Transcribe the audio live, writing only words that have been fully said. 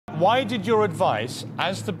why did your advice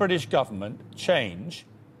as the British government change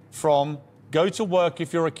from go to work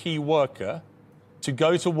if you're a key worker to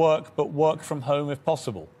go to work but work from home if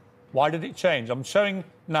possible? Why did it change? I'm showing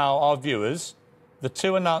now our viewers the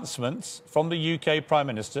two announcements from the UK Prime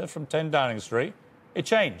Minister from 10 Downing Street. It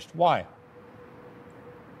changed. Why?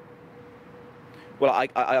 Well,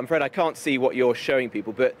 I'm afraid I can't see what you're showing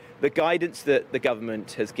people, but the guidance that the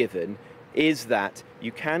government has given is that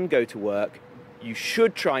you can go to work, you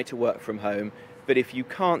should try to work from home, but if you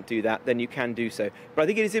can't do that, then you can do so. But I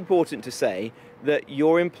think it is important to say that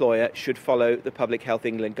your employer should follow the Public Health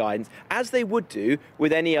England guidance, as they would do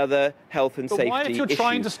with any other health and safety why, if you're issue.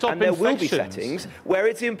 trying to stop and there will be infections? settings where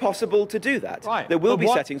it's impossible to do that. Right. There will be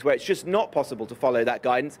settings where it's just not possible to follow that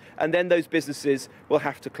guidance, and then those businesses will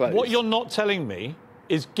have to close. What you're not telling me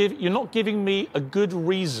is you're not giving me a good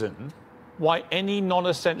reason why any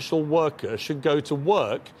non-essential worker should go to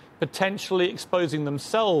work, potentially exposing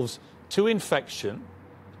themselves to infection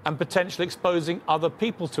and potentially exposing other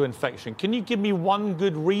people to infection. Can you give me one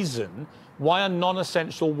good reason why a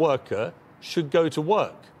non-essential worker should go to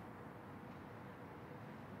work?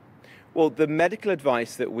 Well, the medical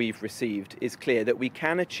advice that we've received is clear that we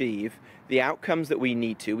can achieve the outcomes that we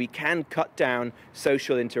need to. We can cut down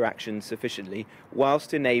social interactions sufficiently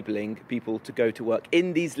whilst enabling people to go to work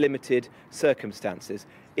in these limited circumstances.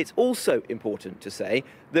 It's also important to say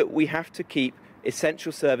that we have to keep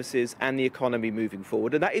essential services and the economy moving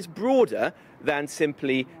forward, and that is broader than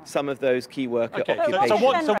simply some of those key worker occupations.